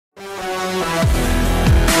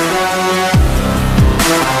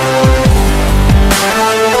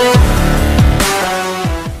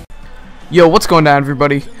Yo, what's going down,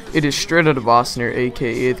 everybody? It is Straight Out of Boston, here,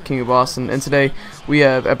 aka the King of Boston, and today we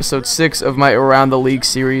have episode 6 of my Around the League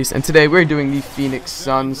series, and today we're doing the Phoenix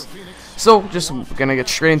Suns. So, just gonna get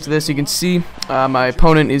straight into this. You can see my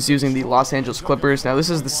opponent is using the Los Angeles Clippers. Now, this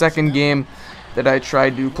is the second game that I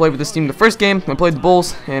tried to play with this team. The first game, I played the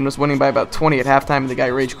Bulls and was winning by about 20 at halftime, and the guy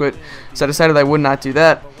rage quit, so I decided I would not do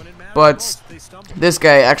that. But this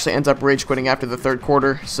guy actually ends up rage quitting after the third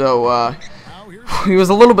quarter, so it was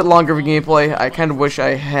a little bit longer of a gameplay. I kind of wish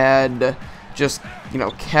I had just,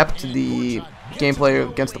 kept the gameplay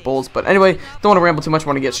against the Bulls. But anyway, don't want to ramble too much. I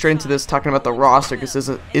want to get straight into this, talking about the roster, because this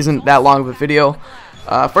isn't that long of a video.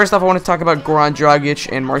 First off, I want to talk about Goran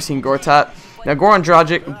Dragic and Marcin Gortat. Now, Goran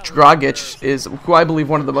Dragic is who I believe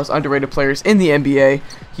one of the most underrated players in the NBA.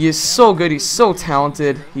 He is so good. He's so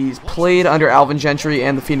talented. He's played under Alvin Gentry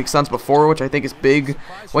and the Phoenix Suns before, which I think is big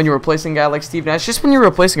when you're replacing a guy like Steve Nash. Just when you're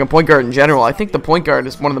replacing a point guard in general, I think the point guard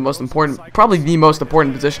is one of the most important, probably the most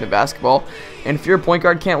important position in basketball. And if your point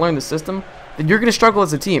guard can't learn the system, then you're going to struggle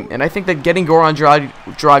as a team. And I think that getting Goran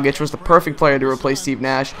Dragic was the perfect player to replace Steve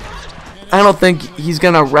Nash. I don't think he's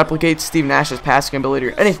going to replicate Steve Nash's passing ability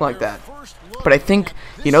or anything like that. But I think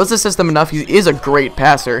he knows the system enough. He is a great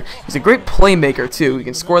passer. He's a great playmaker, too. He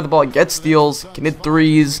can score the ball, get steals, can hit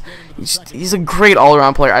threes. He's a great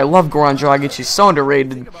all-around player. I love Goran Dragic. He's so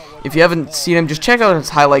underrated. If you haven't seen him, just check out his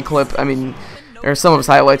highlight clip. I mean, or some of his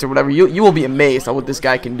highlights or whatever. You will be amazed at what this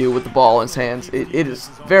guy can do with the ball in his hands. It is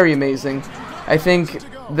very amazing. I think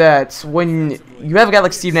that when you have a guy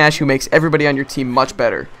like Steve Nash who makes everybody on your team much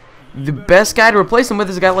better, the best guy to replace him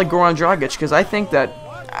with is a guy like Goran Dragic, because I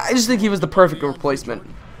just think he was the perfect replacement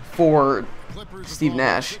for Steve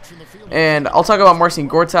Nash. And I'll talk about Marcin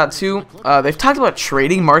Gortat too. They've talked about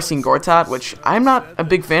trading Marcin Gortat, which I'm not a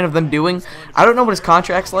big fan of them doing. I don't know what his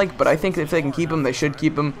contract's like, but I think if they can keep him, they should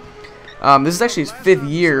keep him. This is actually his 5th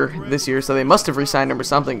year this year, so they must have re-signed him or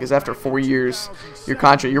something, because after 4 years,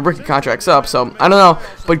 your rookie contract's up. So I don't know,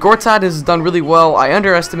 but Gortat has done really well. I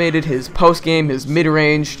underestimated his post game, his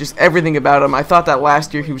mid-range, just everything about him. I thought that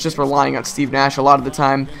last year he was just relying on Steve Nash a lot of the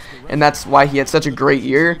time, and that's why he had such a great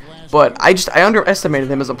year. But I underestimated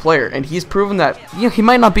him as a player, and he's proven that he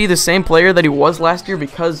might not be the same player that he was last year,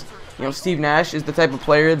 because Steve Nash is the type of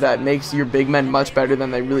player that makes your big men much better than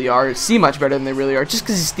they really are, much better than they really are, just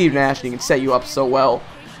because he's Steve Nash and he can set you up so well.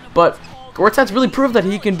 But Gortat's really proved that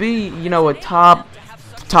he can be, a top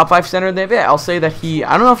 5 center in the NBA. I'll say that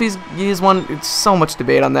I don't know if he is one. It's so much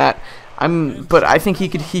debate on that. But I think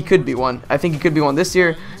he could be one. I think he could be one this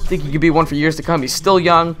year. I think he could be one for years to come. He's still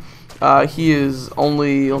young. He is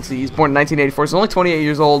only, he's born in 1984, so only 28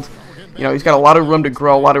 years old. He's got a lot of room to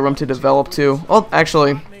grow, a lot of room to develop too. Well,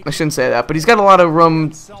 actually, I shouldn't say that, but he's got a lot of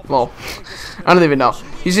room. Well, I don't even know.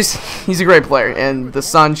 He's a great player, and the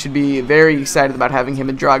Suns should be very excited about having him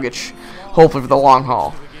and Dragic, hopefully for the long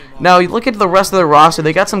haul. Now, you look at the rest of the roster,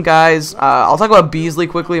 they got some guys. I'll talk about Beasley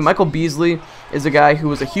quickly. Michael Beasley is a guy who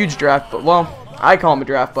was a huge draft, I call him a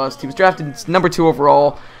draft bust. He was drafted number 2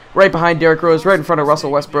 overall, right behind Derrick Rose, right in front of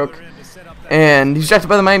Russell Westbrook. And he was drafted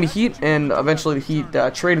by the Miami Heat, and eventually the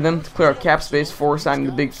Heat traded him to clear up cap space for signing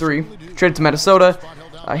the Big 3. Traded to Minnesota.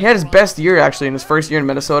 He had his best year, actually, in his first year in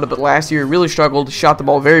Minnesota, but last year really struggled, shot the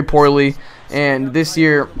ball very poorly, and this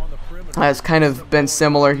year has kind of been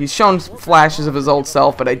similar. He's shown flashes of his old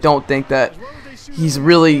self, but I don't think that he's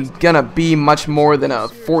really going to be much more than a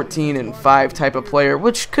 14-5 type of player,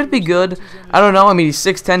 which could be good. I don't know. I mean, he's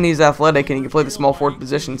 6'10", he's athletic, and he can play the small forward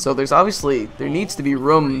position, so there needs to be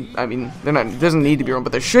room. I mean, there doesn't need to be room,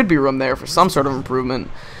 but there should be room there for some sort of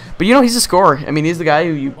improvement. But he's a scorer. I mean, he's the guy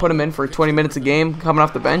who you put him in for 20 minutes a game coming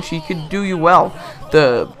off the bench. He could do you well.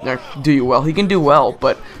 He can do well,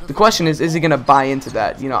 but the question is he going to buy into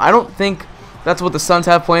that? I don't think that's what the Suns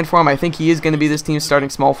have planned for him. I think he is going to be this team's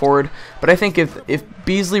starting small forward. But I think if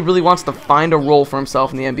Beasley really wants to find a role for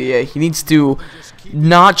himself in the NBA, he needs to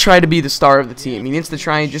not try to be the star of the team. He needs to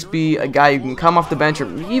try and just be a guy who can come off the bench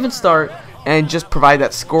or even start and just provide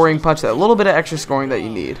that scoring punch, that little bit of extra scoring that you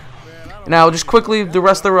need. Now, just quickly, the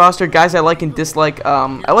rest of the roster, guys I like and dislike.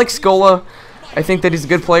 I like Scola. I think that he's a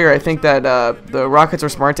good player. I think that the Rockets were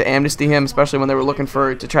smart to amnesty him, especially when they were looking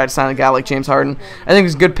to try to sign a guy like James Harden. I think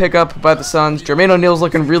he's a good pickup by the Suns. Jermaine O'Neal's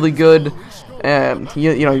looking really good. He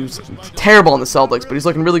was terrible on the Celtics, but he's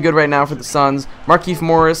looking really good right now for the Suns. Markieff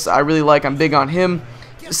Morris, I really like. I'm big on him.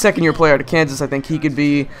 He's a second-year player out of Kansas. I think he could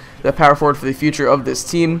be the power forward for the future of this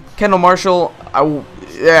team. Kendall Marshall,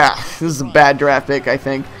 this is a bad draft pick, I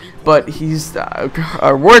think. But he's I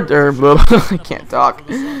can't talk.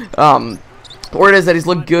 Word is that he's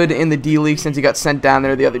looked good in the D-League since he got sent down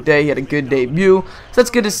there the other day. He had a good debut, so that's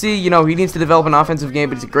good to see. You know, he needs to develop an offensive game,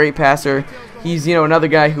 but he's a great passer. He's, you know, another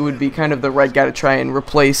guy who would be kind of the right guy to try and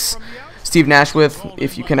replace Steve Nash with,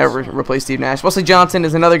 if you can ever replace Steve Nash. Wesley Johnson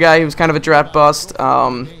is another guy who's kind of a draft bust.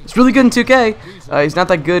 He's really good in 2K. He's not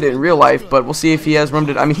that good in real life, but we'll see if he has room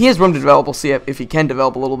to. I mean, he has room to develop. We'll see if he can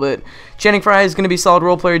develop a little bit. Channing Frye is going to be a solid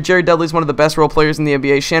role player. Jerry Dudley's one of the best role players in the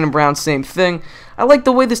NBA. Shannon Brown, same thing. I like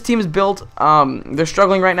the way this team is built. They're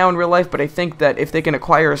struggling right now in real life, but I think that if they can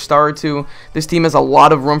acquire a star or two, this team has a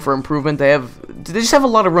lot of room for improvement. They just have a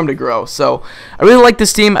lot of room to grow. So I really like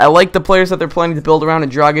this team. I like the players that they're planning to build around in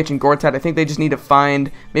Dragic and Gortat. I think they just need to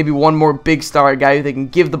find maybe one more big star, a guy who they can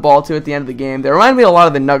give the ball to at the end of the game. They remind me a lot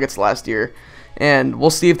of the Nuggets last year. And we'll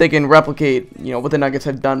see if they can replicate, you know, what the Nuggets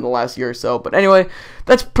have done in the last year or so. But anyway,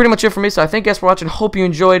 that's pretty much it for me. So I thank you guys for watching. Hope you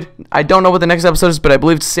enjoyed. I don't know what the next episode is, but I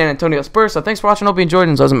believe it's San Antonio Spurs. So thanks for watching. Hope you enjoyed.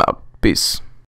 And so I'm out. Peace.